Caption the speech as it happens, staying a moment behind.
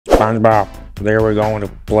SpongeBob, today we're going to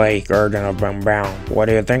play Garten of Banban. What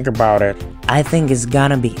do you think about it? I think it's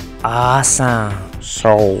gonna be awesome.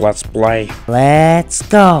 So, let's play. Let's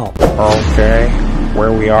go. Okay,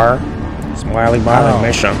 where we are? Smiley Miley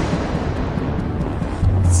mission.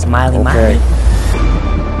 Smiley Okay. Miley.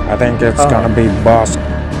 I think it's gonna be boss.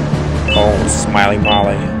 Oh, Smiley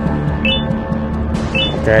Miley.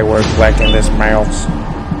 Okay, we're collecting these mails.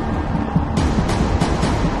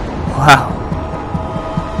 Wow.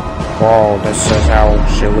 Whoa, this is how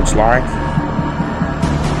she looks like.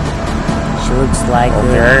 She looks like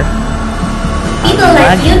Okay. People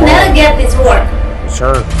like you never get this work.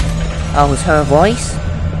 Sir. Oh, it's her voice?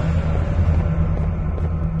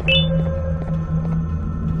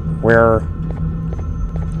 We're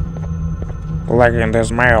collecting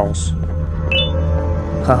these mails.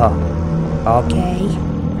 Oh. Okay.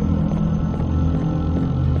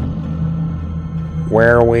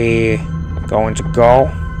 Where are we going to go?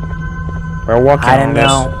 We're working I on don't this.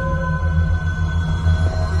 know.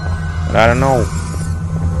 But I don't know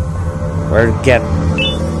where to get.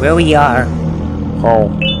 Where we are.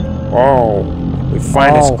 Oh, we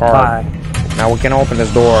find this car. Now we can open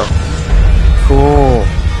this door. Cool.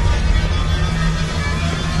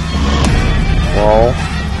 Whoa.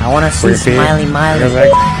 I wanna see Creepy. Smiley Miley.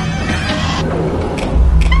 Music.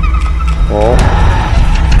 Whoa.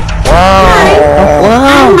 Whoa.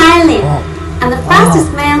 I'm Miley. I'm the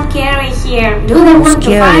fastest mail carrier here. Do they want to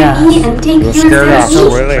buy me and take you scared us, to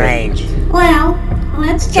really? Strange. Well,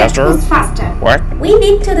 let's check Jester? who's faster. What? We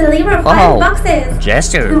need to deliver 5 boxes. The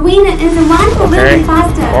Jester. winner is the one who will Okay. be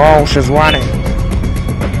faster. Oh, she's running.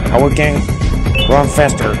 Now we can run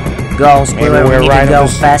faster. Go, Squidward, we need to go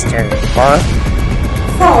faster. Car?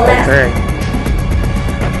 4 left. Okay.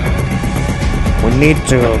 We need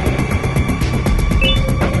to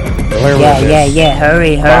deliver this. Yeah,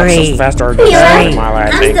 hurry. Boxes faster than Hurry. Smiley, I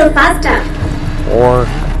I'm think. still faster. Or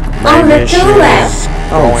On maybe the she's two left.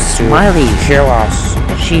 going Smiley. to kill us.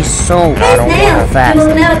 She's so I don't Snail, want fast. you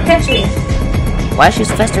will never catch me. Why she's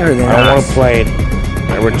faster than I don't want us? to play it.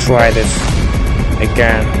 I would try this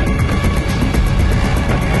again.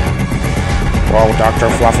 Whoa, Dr.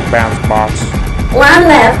 Fluffy Bounce box. 1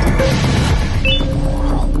 left.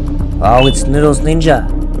 Oh, it's Noodles Ninja.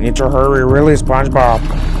 We need to hurry, really, SpongeBob.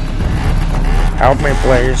 Help me,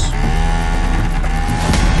 please.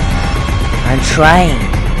 I'm trying.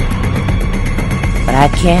 But I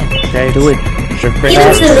can't do it. Chef Even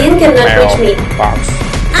Pigster Celine cannot mail reach me. box.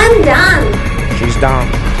 I'm done. She's done.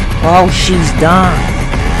 Oh, she's done.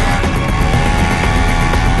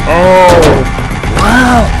 Oh!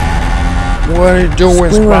 Wow. What are you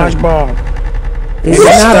doing, Squidward. SpongeBob? It's You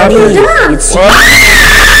not stop me. it. It's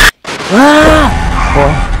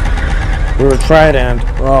Well, we were trident.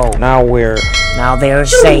 Whoa. Now they're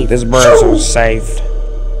safe. these birds are safe.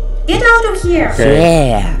 Get out of here. Okay.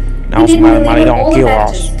 Yeah. Now We didn't Smiley deliver don't all kill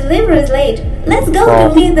packages. us. Delivery is late. Let's go Well,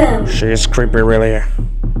 to meet them. She is creepy, really.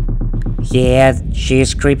 Yeah,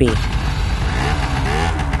 she's creepy.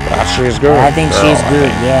 But she's good. I think girl, she's I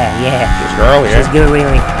good. think. Yeah. She's girl, yeah. She's good,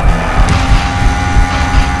 really.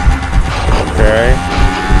 Okay.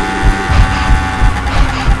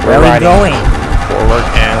 Where are we riding going? forward,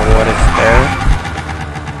 and what is there?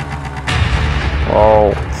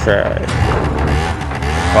 Okay.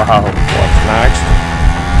 Wow. What's next?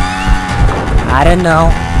 I don't know.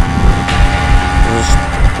 This is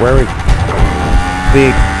very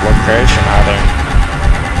big location, I think.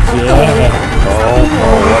 Yeah. Oh,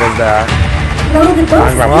 what is that? Load the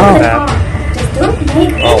boxes I'm in gonna the put that. car. Just don't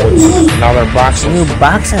make Oh, any it's noise. another box. New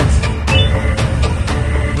boxes.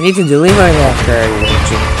 We need to deliver them. Okay, we need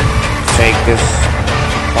to take this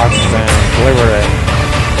boxes and deliver it.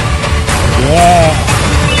 Yeah.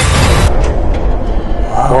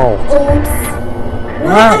 Whoa. Oops.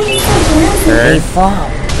 Why Wow. are you so aggressive? They Okay. fall.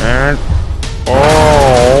 And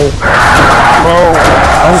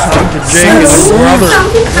Hunky Jake and his brother.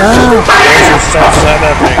 Just said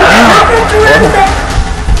that thing.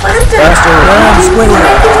 Faster. Squidward.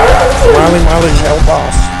 Smiley Miley, help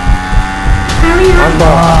us. Hurry up.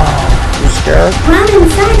 SpongeBob, you scared? Run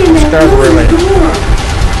inside and then Scared, close really. the door.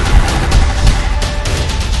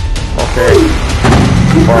 Okay.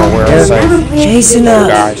 Well, we're safe. Chasing us.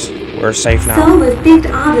 Guys, we're safe now. So we've picked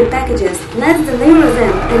all the packages. Let's deliver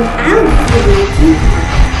them, and I'll give you a key card.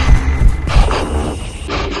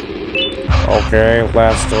 Okay,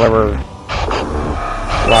 let's deliver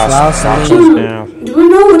last Slow, boxes now. Do you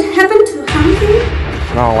know what happened to Hunky?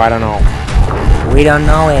 No, I don't know. We don't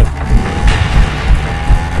know it.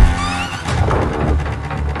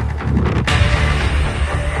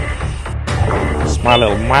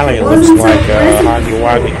 Smiley Miley looks like a huggy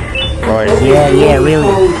wuggy. Boy. Yeah,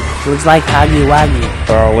 really. Looks like huggy wuggy.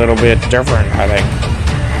 A little bit different, I think.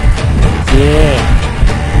 Yeah.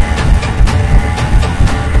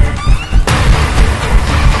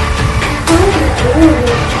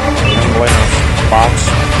 Banbaleena box.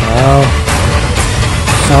 Oh.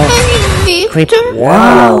 So creepy. Oh,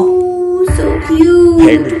 Wow. so cute.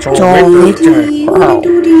 Hey, Tall Victor. Wow.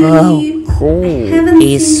 Oh. Cool. Haven't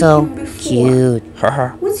He's seen so him before. cute. Haha.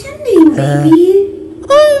 What's your name, baby?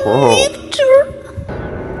 Cool.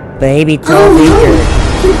 Baby Tall Victor.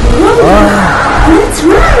 Oh, let's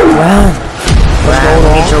run. Run. Run,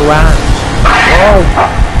 Victor, run. Whoa.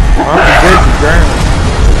 Hunky Jake again.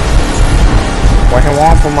 What he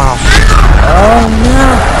want from us? Oh no.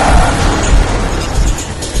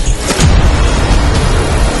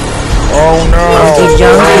 Oh no. He's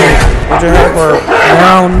jumping. Would you help her?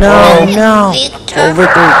 No, no, no. Oh,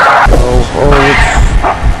 Victor. Oh, it's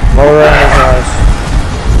lower end, guys.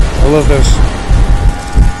 What is this?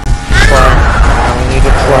 Try. We need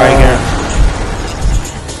to try again.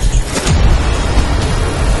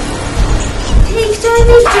 Take time,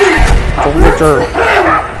 Victor. Oh, Victor.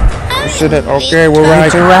 You should it. Okay, we're right.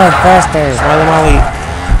 Victor, run faster. Smiley Miley.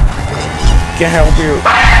 Can't help you.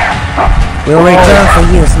 We'll return for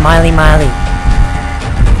you, Smiley Miley.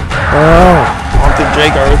 Oh. Hunky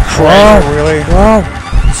Jake, are you crazy? Really? Whoa.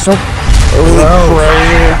 So Really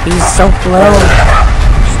crazy? he's so close.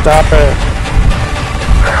 Stop it.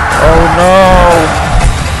 Oh no.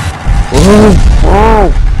 Whoa. Whoa.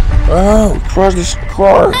 Whoa. Crash this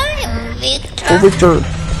car. Oh, Victor.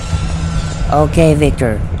 Okay,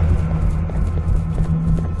 Victor.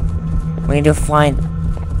 We need to find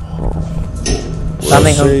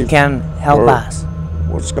something who see. can help Whoa. us.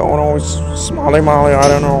 What's going on with Smiley Miley? I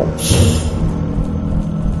don't know.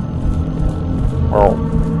 Oh,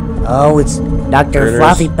 Oh, it's There Dr. it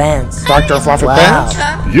Fluffy is. Pants. Dr. Fluffy Wow. Pants?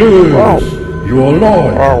 Yes, Wow. you are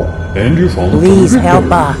alive. Oh, And you found Please Victor.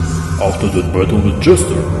 help us. After that battle with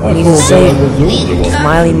Jester, I need to thought that save I was the only one.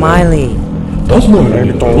 Smiley Miley. That's my maybe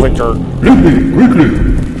name. Tall Victor. Quickly.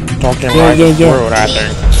 Talking Yeah, like yeah, yeah. rude, I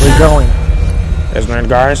think. We're going. Isn't it,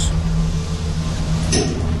 guys?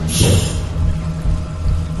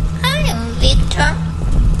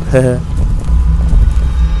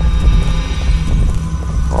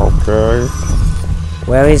 Okay.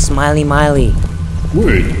 Where is Smiley Miley?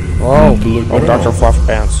 Wait. Oh. Need to look Oh, around. Dr. Fluffy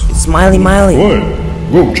Pants. It's Smiley Miley. What?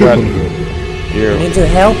 Go check What? on her. We You need to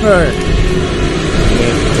help her.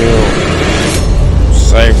 need to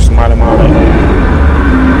save Smiley Miley.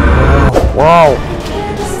 Whoa!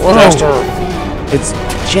 Whoa. Jester! It's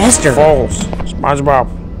Jester. Falls! Spongebob!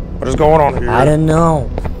 What is going on here? I don't know.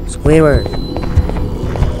 Squidward.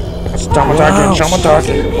 It's Tamataki and Wow.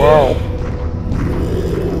 Chamataki. Whoa.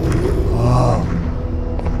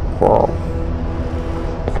 Whoa.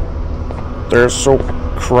 They're so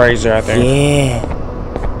crazy, I think. Yeah.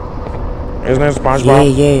 Isn't it, Yeah,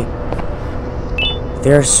 Spongebob? yeah.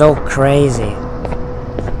 They're so crazy.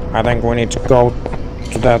 I think we need to go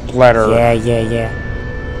to that ladder. Yeah, yeah, yeah.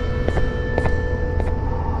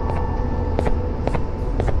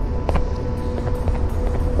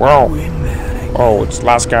 Whoa. Oh, it's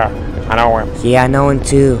last guy. I know him. Yeah, I know him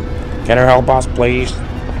too. Can you help us, please?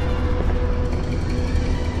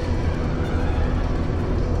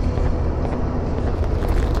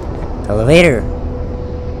 Elevator.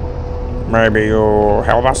 Maybe you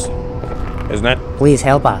help us? Isn't it? Please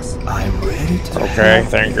help us. I'm ready to Okay, help.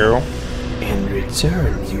 thank you. In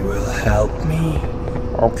return, you will help me.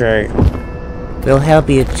 Okay. We'll help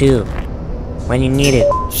you too. When you need it.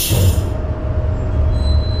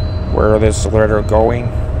 Where is this letter going?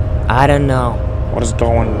 I don't know. What is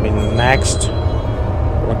going to be next?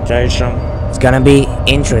 Location? It's gonna be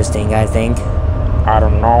interesting, I think. I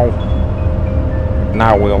don't know.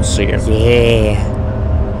 Now we'll see it. Yeah.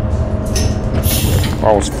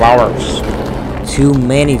 Oh, it's flowers. Too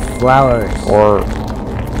many flowers. Or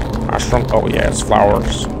mushroom. Oh yeah, it's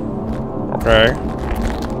flowers. Okay.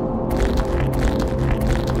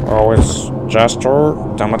 Oh, it's Jester,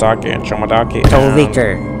 Tamataki, and Chamataki. Tall and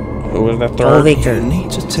Victor. Who is the Tall third? Victor. You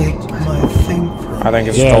need to take my thing from I think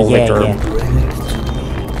it's Yeah, Tall yeah, Victor, yeah. bring it to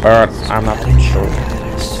me. but I'm not sure.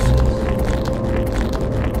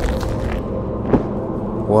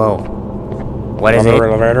 Whoa. What is Another it?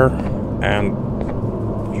 elevator and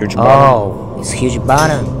huge button. Oh, it's huge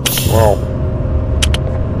button. Whoa.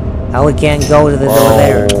 How we can go to this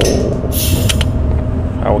elevator?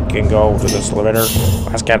 How we can go to this elevator?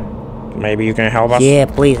 Let's get. Maybe you can help us. Yeah,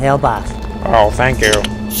 please help us. Oh, thank you.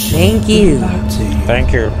 Thank you. Back to you.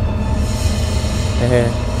 Thank you.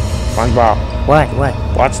 Spongebob, What?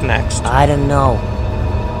 what's next? I don't know.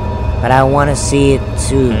 But I want to see it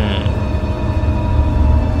too.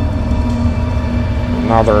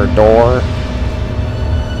 another door.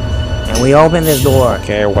 And we open this door.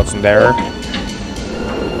 Okay, what's in there?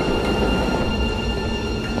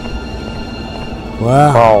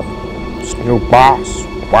 Wow. Oh, it's a new boss.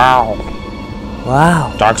 Wow.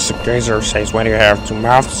 Wow. Dr. Gazer says when you have 2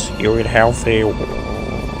 mouths, you eat healthy.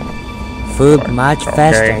 Food much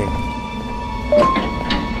faster.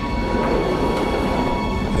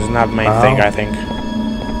 This is not the main thing, I think.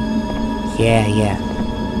 Yeah.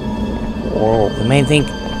 Whoa. The main thing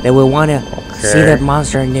that we want to see that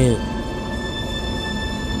monster new.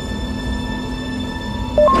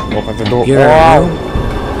 Open the door. Your Wow. room?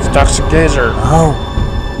 It's Dr. Gazer. Oh.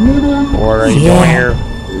 What are you doing here?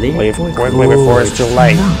 Leave quickly before it's too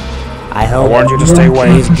late. I hope I want you to stay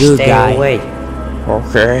away. he's good guy.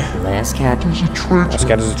 Okay. Last cat. Let's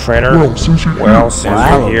get as a traitor. Well, since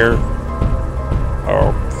you're here.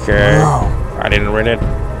 Okay. Whoa. I didn't read it.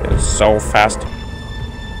 It's so fast.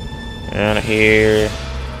 And here,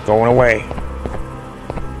 going away.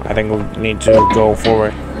 I think we need to go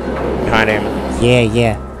forward behind him.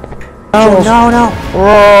 Yeah. Oh no.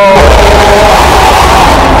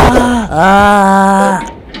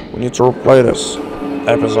 We need to replay this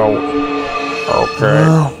episode. Okay.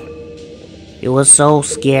 Oh. It was so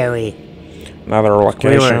scary. Another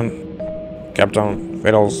location. Captain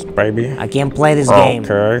Fiddle's baby. I can't play this game.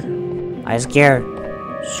 Okay. I'm scared.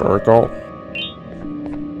 Circle.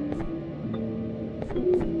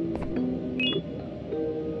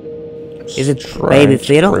 Is it Baby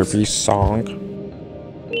Fiddles? Creepy song.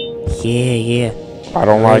 Yeah. I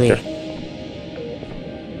don't like it.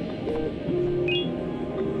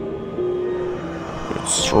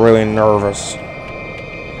 It's really nervous.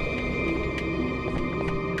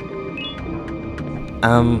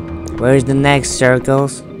 Where's the next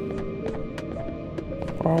circles?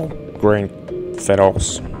 Oh, green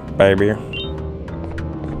fiddles, baby.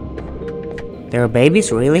 There are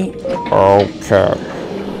babies, really? Okay.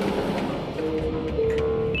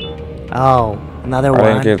 Oh, another I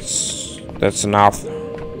one. think that's enough.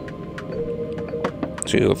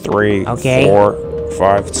 2, 3, Okay. 4,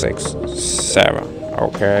 5, 6, 7.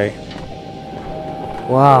 Okay.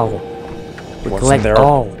 Wow. We What's collect in there?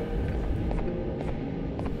 all.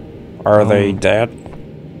 Are they dead?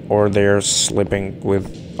 Or they're sleeping with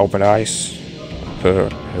open eyes?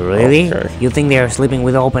 Really? Okay. You think they are sleeping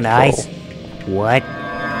with open eyes? What?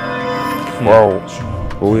 Whoa.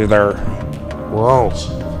 Who is there? Whoa.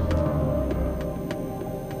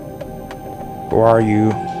 Who are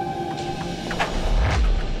you?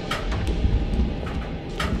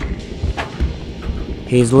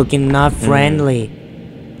 He's looking not friendly.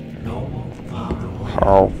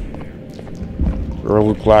 Oh. You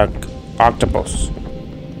look like octopus.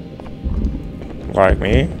 Like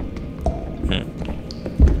me?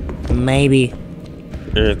 Maybe.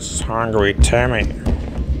 It's Hungry Tammy.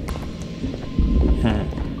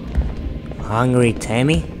 Hungry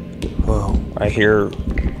Tammy? Whoa. I hear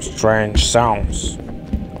strange sounds.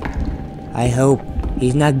 I hope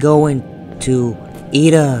he's not going to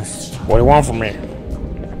eat us. What do you want from me?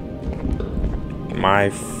 My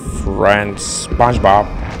friend Spongebob.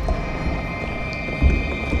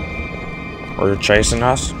 Are you chasing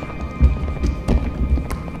us?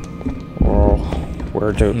 Oh,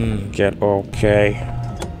 where to get? Okay.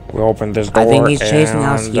 We open this door. I think he's chasing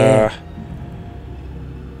us, yeah.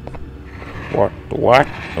 What?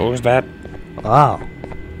 Who's that? Oh,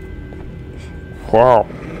 Whoa.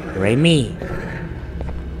 Remy.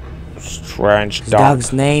 Strange His dog.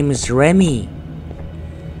 dog's name is Remy.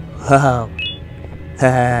 Wow.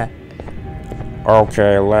 Haha.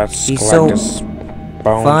 Okay, let's He's collect so this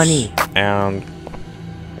bones. funny. And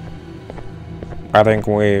I think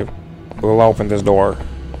we will open this door.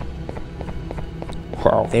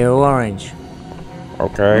 Wow. They're orange.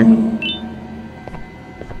 Okay.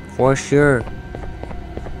 For sure.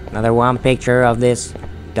 Another one picture of this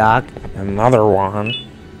dog. Another one.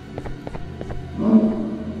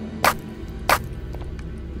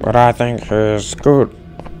 But I think he's good,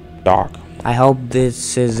 dog. I hope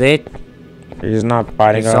this is it. He's not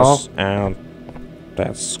biting That's us, all? and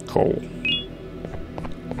that's cool.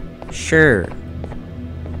 Sure.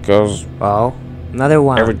 Because Oh, another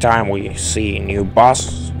one. every time we see new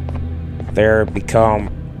boss, they become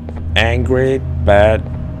angry, bad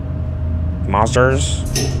monsters,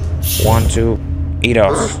 want to eat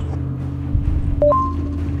us.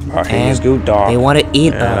 He's And good, dog. they want to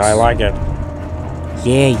eat and us. I like it.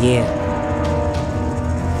 Yeah.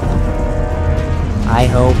 I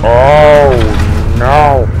hope. Oh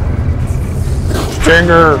no!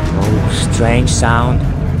 Stinger! Oh, strange sound.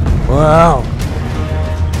 Whoa.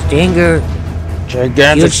 Stinger.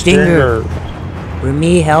 Gigantic Huge stinger.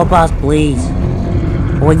 Remy, help us, please.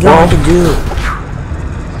 What we going to do?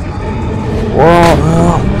 Whoa.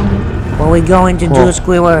 Whoa. What we going to do,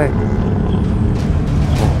 Squidward?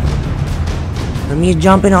 Remy's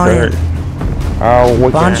jumping on him. Oh,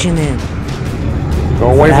 we Punching him. Go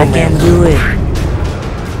away But from I me. can't do it.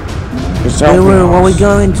 Just help me. Squidward, what we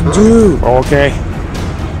going to do? Okay.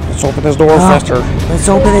 Let's open this door faster. Let's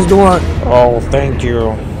open this door. Oh, thank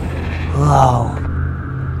you. Oh.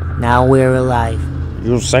 Now we're alive.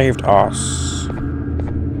 You saved us.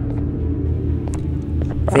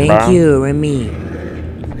 Thank you, Remy.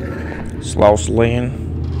 Slow Celine.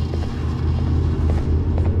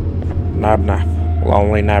 Nabnab.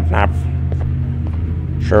 Lonely Nabnab.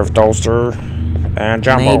 Sheriff Toaster. And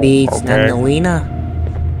Jumbo. Maybe it's okay.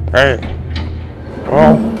 Nabnab. Hey.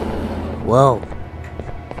 Oh. Whoa.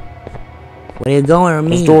 Where you going, Remy?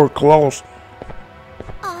 This door closed.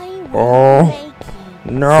 Oh.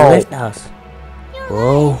 No. She left us.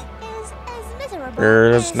 Whoa.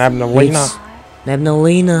 There's Nabnab. It's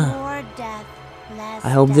Nabnab. I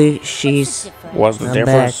hope that she's What's the not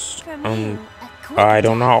difference? I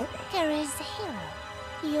don't know.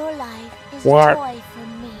 What?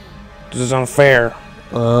 This is unfair.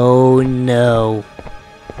 Oh no.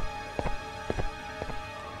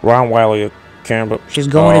 Run while you can, but She's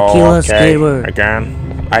going to kill us, okay. Squidward.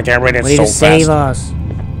 Again. I can't read it Ready so to save fast. us.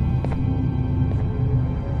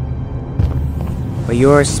 But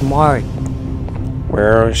you're smart.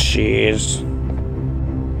 Where she is.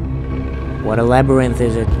 What a labyrinth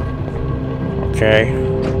is it? Okay.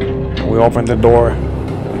 We open the door.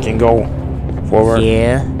 We can go forward.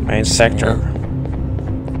 Yeah. Main sector.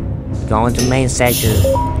 Going to main sector.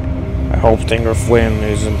 I hope Stinger Flynn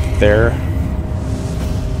isn't there.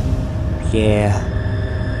 Yeah.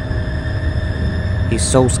 He's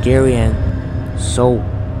so scary and so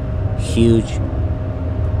huge.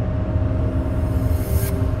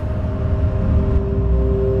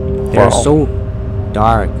 They're Wow. so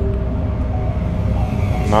dark.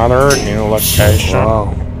 Another new location.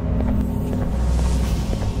 Wow.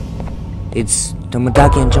 It's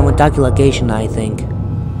Tamataki and Chamataki location, I think.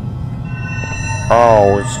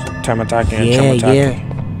 Oh, it's Tamataki and Chamataki.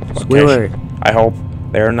 Yeah. Squidward. I hope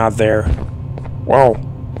they're not there. Whoa.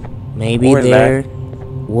 Maybe Who is they're... that?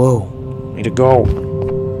 Whoa. Need to go.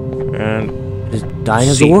 And This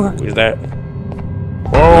dinosaur? Who's that?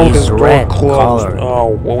 Oh, He's this door red closed. color. Oh,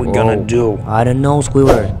 what we gonna do? I don't know,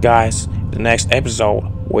 Squidward. Guys, the next episode,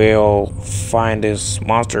 we'll find this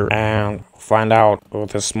monster and find out what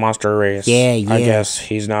this monster is. Yeah. I guess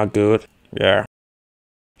he's not good. Yeah.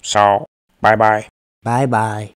 So, bye-bye. Bye-bye.